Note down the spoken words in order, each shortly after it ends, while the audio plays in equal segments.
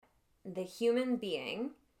the human being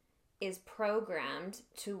is programmed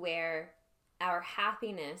to where our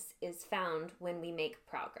happiness is found when we make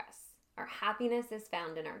progress. Our happiness is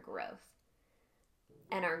found in our growth.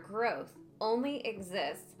 And our growth only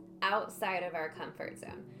exists outside of our comfort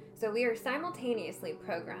zone. So we are simultaneously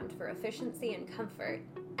programmed for efficiency and comfort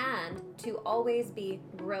and to always be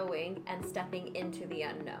growing and stepping into the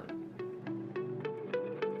unknown.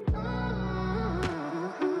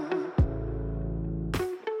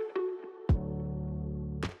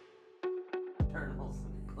 Journals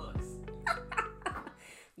and books.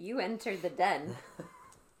 You entered the den.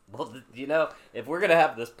 Well, if we're going to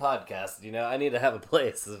have this podcast, I need to have a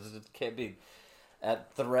place. It can't be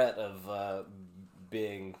at threat of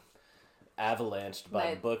being avalanched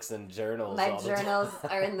by books and journals. My journals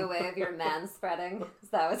are in the way of your man-spreading. Is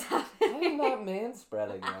that what's happening? I'm not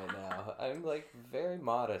man-spreading right now. I'm, very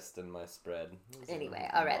modest in my spread. Anyway,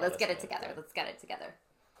 all right, let's get it together.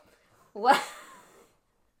 What?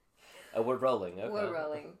 We're rolling, okay. We're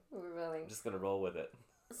rolling. I'm just going to roll with it.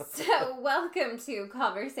 So, welcome to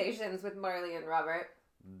Conversations with Marley and Robert.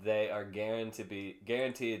 They are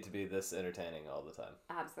guaranteed to be this entertaining all the time.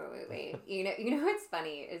 Absolutely. You know what's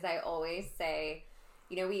funny is I always say,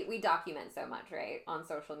 we document so much, right, on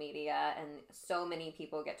social media, and so many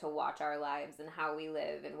people get to watch our lives and how we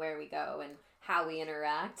live and where we go and how we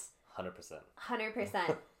interact. 100%.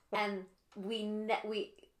 And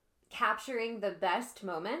we capturing the best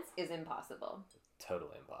moments is impossible.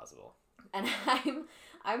 Totally impossible. And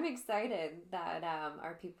I'm excited that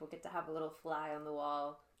our people get to have a little fly on the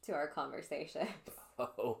wall to our conversation.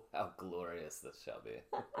 Oh, how glorious this shall be.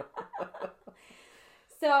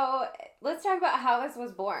 So let's talk about how this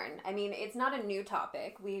was born. I mean, it's not a new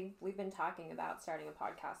topic. We've been talking about starting a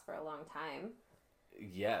podcast for a long time.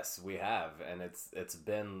 Yes, we have. And it's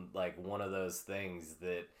been one of those things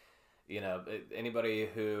that, anybody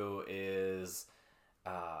who is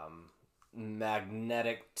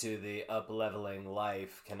magnetic to the up-leveling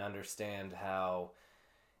life can understand how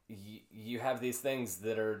you have these things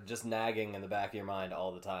that are just nagging in the back of your mind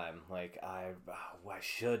all the time. I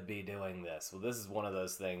should be doing this. Well, this is one of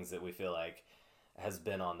those things that we feel like has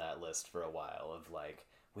been on that list for a while of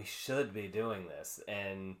we should be doing this.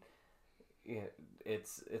 And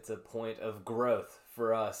it's a point of growth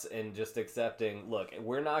for us in just accepting, look,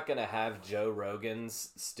 we're not going to have Joe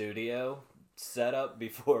Rogan's studio set up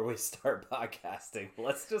before we start podcasting.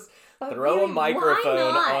 Let's just throw a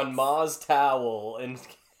microphone on Ma's towel and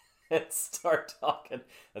start talking.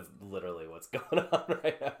 That's literally what's going on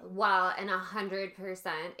right now. Wow, and 100%,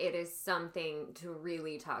 it is something to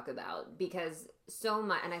really talk about because so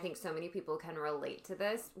much, and I think so many people can relate to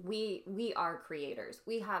this. We are creators.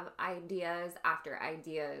 We have ideas after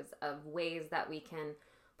ideas of ways that we can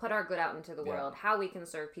put our good out into the world, how we can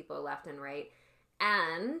serve people left and right,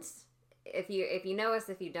 and if you know us,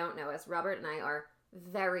 if you don't know us, Robert and I are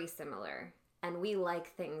very similar, and we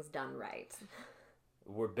like things done right.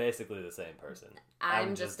 We're basically the same person.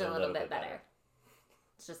 I'm just a little bit better.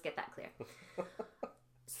 Let's just get that clear.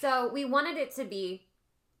 So we wanted it to be,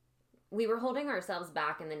 we were holding ourselves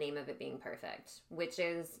back in the name of it being perfect, which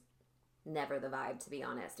is never the vibe, to be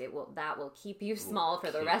honest. That will keep you small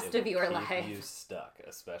for the rest of your life. Keep you stuck,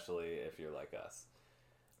 especially if you're like us.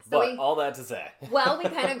 But all that to say. Well, we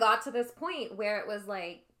kind of got to this point where it was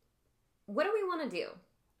what do we want to do?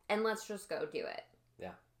 And let's just go do it.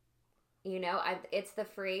 Yeah. It's the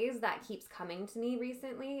phrase that keeps coming to me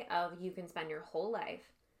recently of you can spend your whole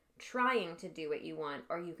life trying to do what you want,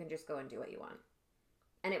 or you can just go and do what you want.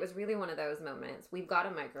 And it was really one of those moments. We've got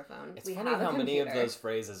a microphone. It's funny how many of those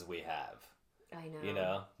phrases we have. I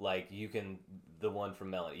know. The one from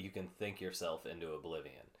Melanie, you can think yourself into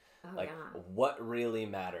oblivion. Oh, what really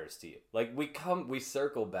matters to you? We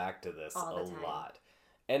circle back to this a lot.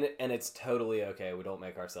 And it's totally okay. We don't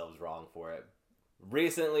make ourselves wrong for it.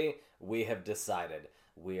 Recently, we have decided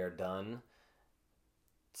we are done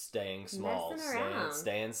staying small,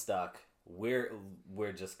 staying stuck. We're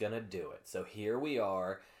just going to do it. So here we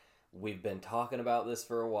are. We've been talking about this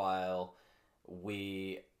for a while.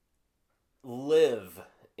 We live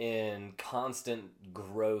in constant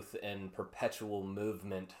growth and perpetual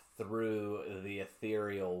movement through the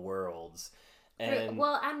ethereal worlds, and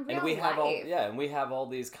we have all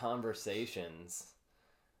these conversations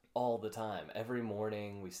all the time. Every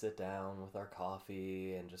morning we sit down with our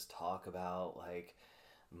coffee and just talk about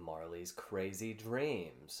Marley's crazy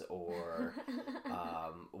dreams or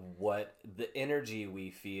what the energy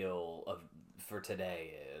we feel for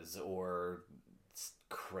today is, or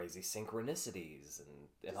crazy synchronicities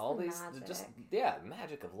and all these magic.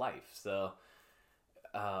 Magic of life. So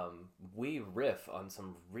we riff on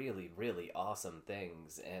some really, really awesome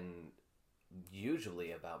things, and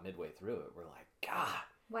usually about midway through it, we're like, God,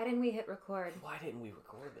 why didn't we hit record? Why didn't we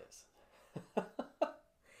record this?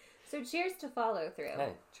 So cheers to follow through.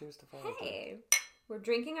 Hey, cheers to follow through. Hey, we're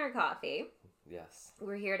drinking our coffee. Yes.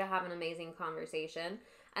 We're here to have an amazing conversation.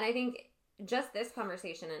 And I think just this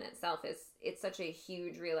conversation in itself it's such a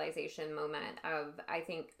huge realization moment of, I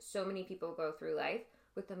think so many people go through life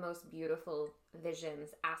with the most beautiful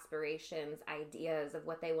visions, aspirations, ideas of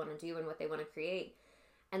what they want to do and what they want to create.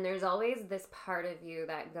 And there's always this part of you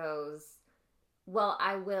that goes, well,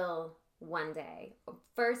 I will one day.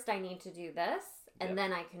 First, I need to do this, and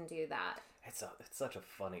then I can do that. It's such a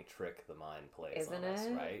funny trick the mind plays Isn't on us,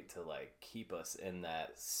 it? right? To like keep us in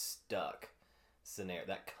that stuck scenario,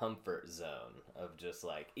 that comfort zone of just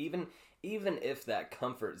like, even if that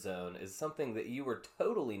comfort zone is something that you were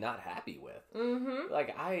totally not happy with. Mm-hmm.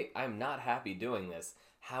 Like, I'm not happy doing this.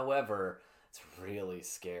 However, it's really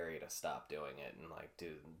scary to stop doing it and like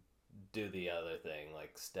do the other thing,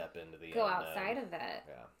 like step into the Go unknown. outside of it.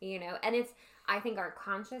 Yeah. You know, and I think our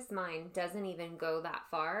conscious mind doesn't even go that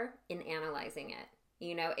far in analyzing it.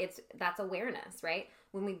 You know, that's awareness, right?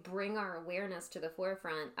 When we bring our awareness to the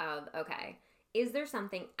forefront of, okay, is there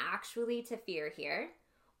something actually to fear here?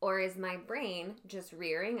 Or is my brain just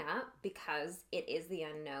rearing up because it is the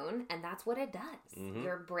unknown? And that's what it does. Mm-hmm.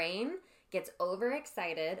 Your brain gets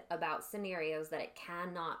overexcited about scenarios that it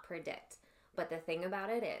cannot predict. But the thing about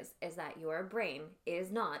it is that your brain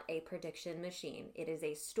is not a prediction machine. It is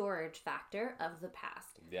a storage factor of the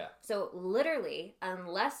past. Yeah. So literally,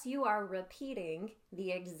 unless you are repeating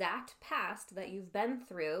the exact past that you've been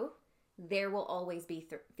through, there will always be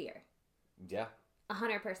fear. Yeah.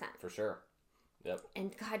 100%. For sure. Yep.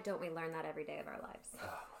 And God, don't we learn that every day of our lives?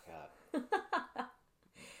 Oh my God.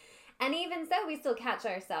 And even so, we still catch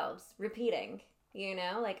ourselves repeating, you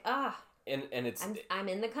know, like, and it's I'm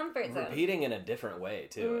in the comfort zone. Repeating in a different way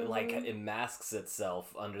too. Mm-hmm. Like it masks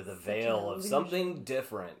itself under the Such veil an of something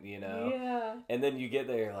different, you know. Yeah. And then you get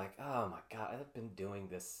there, you're like, oh my God, I've been doing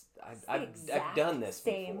this. I've done this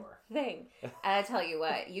same before. Thing. I tell you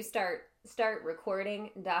what, you start recording,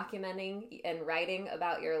 documenting, and writing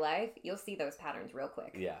about your life, you'll see those patterns real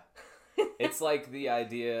quick. Yeah. It's like the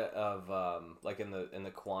idea of like in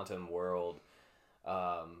the quantum world,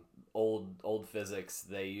 old physics,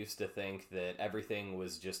 they used to think that everything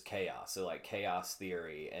was just chaos, so like chaos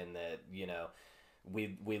theory, and that, you know,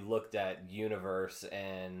 we looked at universe,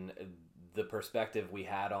 and the perspective we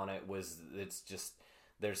had on it was, it's just,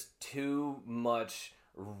 there's too much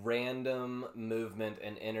random movement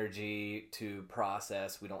and energy to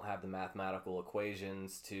process. We don't have the mathematical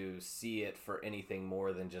equations to see it for anything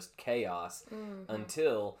more than just chaos,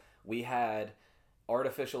 until we had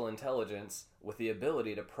artificial intelligence with the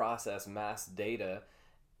ability to process mass data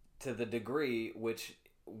to the degree which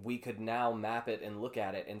we could now map it and look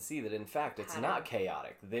at it and see that in fact it's not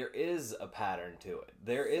chaotic. There is a pattern to it.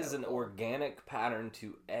 There is an organic pattern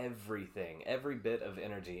to everything, every bit of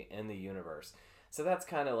energy in the universe. So that's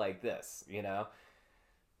kind of like this, you know?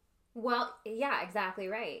 Well, yeah, exactly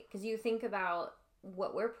right. Because you think about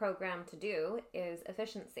what we're programmed to do is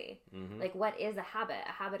efficiency. Mm-hmm. Like, what is a habit?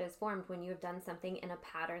 A habit is formed when you have done something in a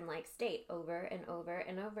pattern-like state over and over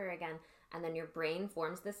and over again. And then your brain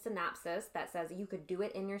forms this synapses that says you could do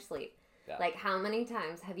it in your sleep. Yeah. Like, how many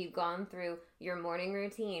times have you gone through your morning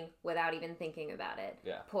routine without even thinking about it?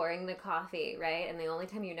 Yeah. Pouring the coffee, right? And the only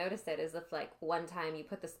time you notice it is if, like, one time you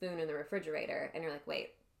put the spoon in the refrigerator and you're like,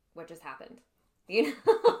 wait, what just happened? You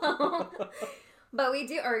know? But we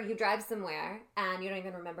do, or you drive somewhere and you don't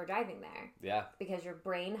even remember driving there. Yeah. Because your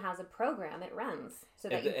brain has a program it runs so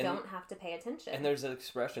that you don't have to pay attention. And there's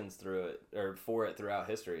expressions through it, or for it, throughout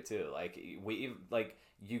history too. Like,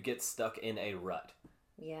 you get stuck in a rut.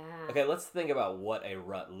 Yeah. Okay, let's think about what a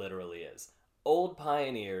rut literally is. Old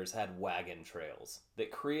pioneers had wagon trails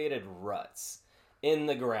that created ruts in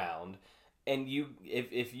the ground. And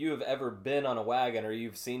if you have ever been on a wagon, or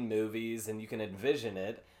you've seen movies and you can envision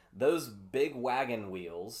it, those big wagon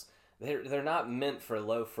wheels, they're not meant for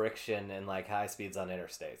low friction and like high speeds on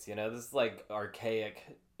interstates. You know, this is like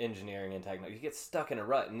archaic engineering and technology. You get stuck in a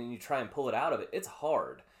rut and then you try and pull it out of it. It's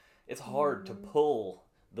hard. It's hard to pull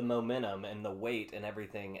the momentum and the weight and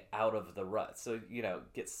everything out of the rut. So, you know,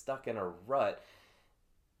 get stuck in a rut.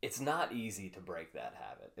 It's not easy to break that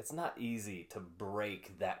habit. It's not easy to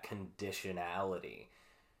break that conditionality.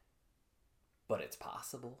 But it's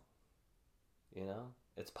possible. You know?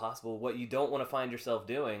 It's possible. What you don't want to find yourself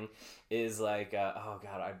doing is like, oh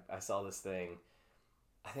God, I saw this thing.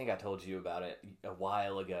 I think I told you about it a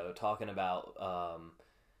while ago, talking about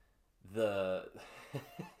the...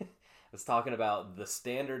 It's talking about the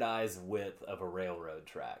standardized width of a railroad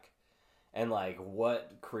track. And, like,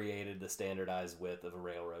 what created the standardized width of a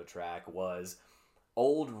railroad track was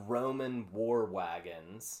old Roman war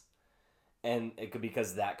wagons. And it could,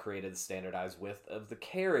 because that created the standardized width of the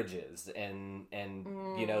carriages. And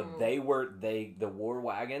you know, the war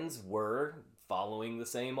wagons were following the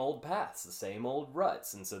same old paths, the same old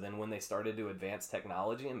ruts. And so then when they started to advance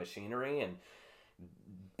technology and machinery and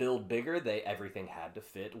build bigger, everything had to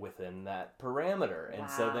fit within that parameter. And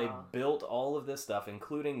so they built all of this stuff,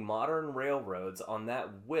 including modern railroads, on that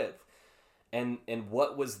width. And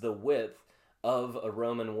what was the width of a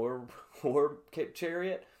Roman war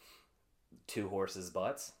chariot? 2 horses'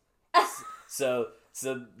 butts. so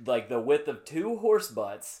like the width of 2 horse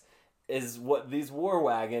butts is what these war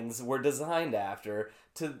wagons were designed after.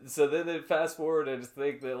 So then they fast forward and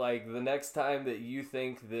think that, like, the next time that you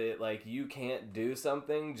think that, like, you can't do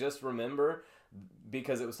something, just remember,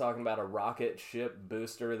 because it was talking about a rocket ship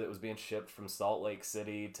booster that was being shipped from Salt Lake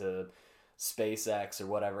City to SpaceX or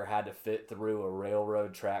whatever, had to fit through a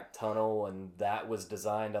railroad track tunnel, and that was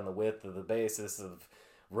designed on the width of the basis of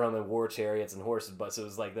Roman war chariots and horses. But so it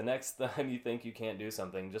was like, the next time you think you can't do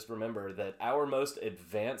something, just remember that our most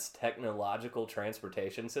advanced technological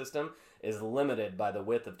transportation system is limited by the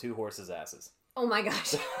width of 2 horses' asses. Oh my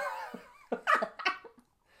gosh.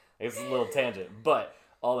 It's a little tangent, but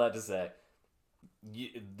all that to say,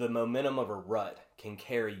 the momentum of a rut can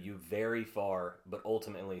carry you very far, but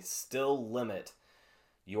ultimately still limit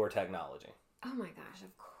your technology. Oh my gosh,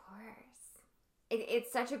 of course.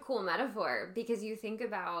 It's such a cool metaphor, because you think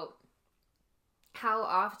about how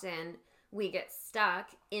often we get stuck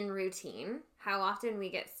in routine, how often we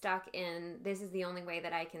get stuck in, this is the only way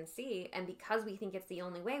that I can see, and because we think it's the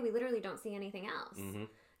only way, we literally don't see anything else. Mm-hmm.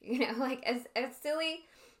 You know, like, as silly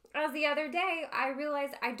as the other day, I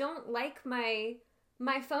realized I don't like my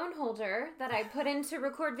phone holder that I put in to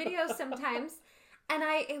record videos sometimes, and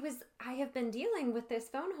I have been dealing with this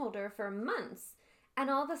phone holder for months, and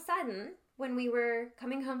all of a sudden, when we were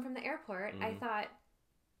coming home from the airport, I thought,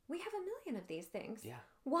 we have 1 million of these things. Yeah.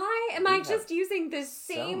 Why am I just using this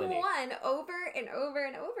same one over and over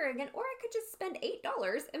and over again? Or I could just spend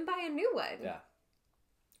 $8 and buy a new one. Yeah.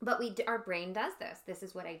 But our brain does this. This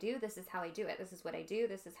is what I do. This is how I do it. This is what I do.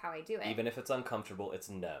 This is how I do it. Even if it's uncomfortable, it's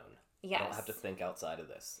known. Yes. I don't have to think outside of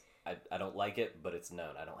this. I don't like it, but it's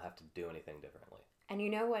known. I don't have to do anything differently. And you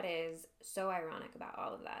know what is so ironic about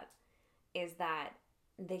all of that is that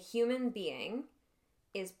the human being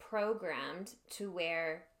is programmed to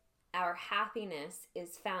where our happiness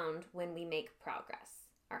is found when we make progress.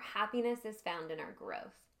 Our happiness is found in our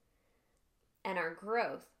growth. And our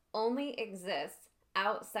growth only exists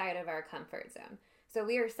outside of our comfort zone. So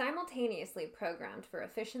we are simultaneously programmed for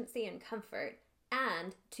efficiency and comfort,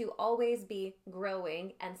 and to always be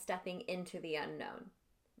growing and stepping into the unknown.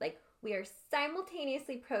 Like, we are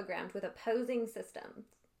simultaneously programmed with opposing systems.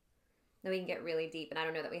 Now we can get really deep, and I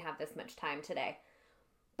don't know that we have this much time today.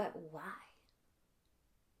 But why?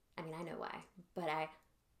 I mean, I know why, but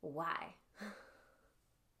why?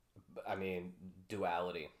 I mean,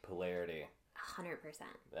 duality, polarity. 100%.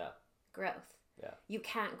 Yeah. Growth. Yeah. You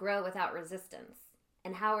can't grow without resistance.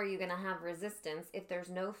 And how are you going to have resistance if there's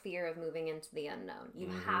no fear of moving into the unknown? You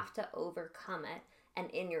have to overcome it,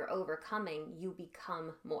 and in your overcoming, you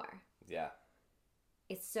become more. Yeah.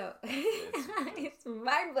 It's so, it's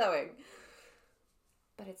mind-blowing.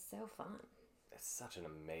 But it's so fun. It's such an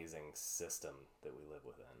amazing system that we live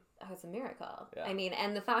within. Oh, it's a miracle. Yeah. I mean,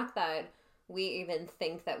 and the fact that we even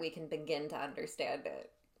think that we can begin to understand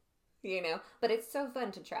it, you know? But it's so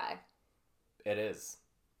fun to try. It is.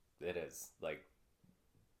 It is. Like,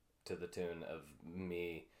 to the tune of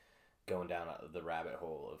me going down the rabbit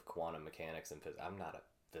hole of quantum mechanics and physics. I'm not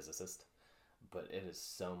a physicist, but it is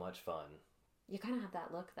so much fun. You kind of have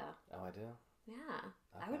that look, though. Oh, I do? Yeah.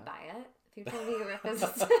 Okay. I would buy it if you told me you were a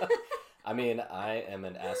physicist. I mean, I am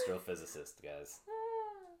an astrophysicist, guys.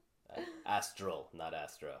 Astral, not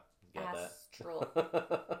astro. You get Astral.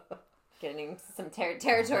 That? Getting some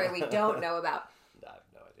territory we don't know about. I have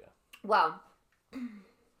no idea. Well,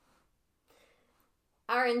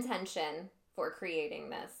 our intention for creating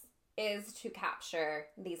this is to capture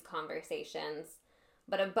these conversations.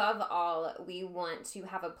 But above all, we want to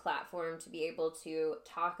have a platform to be able to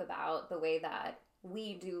talk about the way that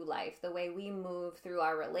we do life, the way we move through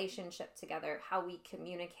our relationship together, how we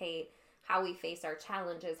communicate, how we face our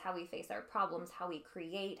challenges, how we face our problems, how we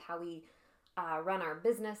create, how we run our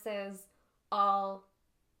businesses, all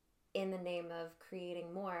in the name of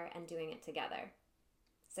creating more and doing it together.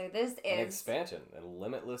 So this is... an expansion and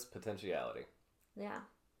limitless potentiality. Yeah.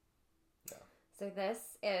 So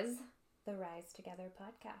this is the Rise Together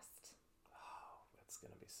podcast. It's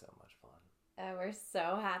going to be so much fun. And we're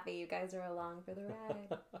so happy you guys are along for the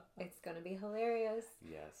ride. It's going to be hilarious.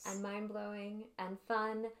 Yes. And mind-blowing and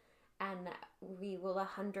fun. And we will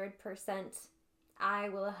 100%, I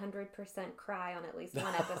will 100% cry on at least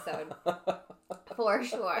one episode. For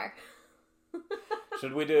sure.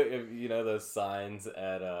 Should we do, you know, those signs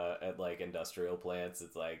at like industrial plants?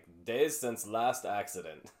 It's like, days since last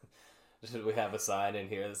accident. Should we have a sign in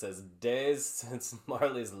here that says, days since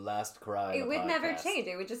Marley's last cry? It would never change.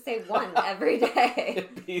 It would just say one every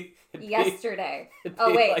day. Yesterday.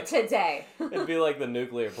 Today. It'd be like the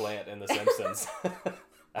nuclear plant in The Simpsons.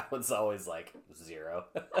 That was always like 0.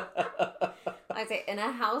 I'd say in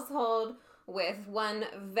a household with one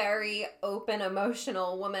very open,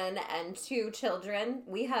 emotional woman and 2 children,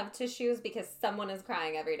 we have tissues because someone is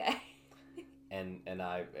crying every day. And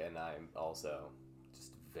I'm also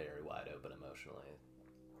just very wide open emotionally.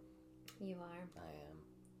 You are. I am.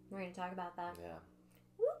 We're going to talk about that. Yeah.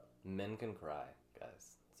 Whoop. Men can cry,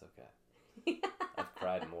 guys. It's okay. I've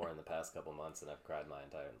cried more in the past couple months than I've cried my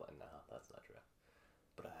entire life. No, that's not true.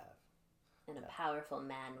 But I have. In a powerful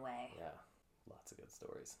man way. Yeah. Lots of good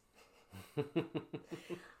stories.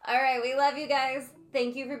 All right, we love you guys.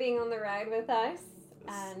 Thank you for being on the ride with us.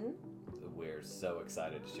 And we're so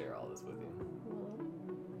excited to share all this with you.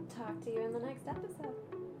 We'll talk to you in the next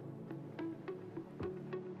episode.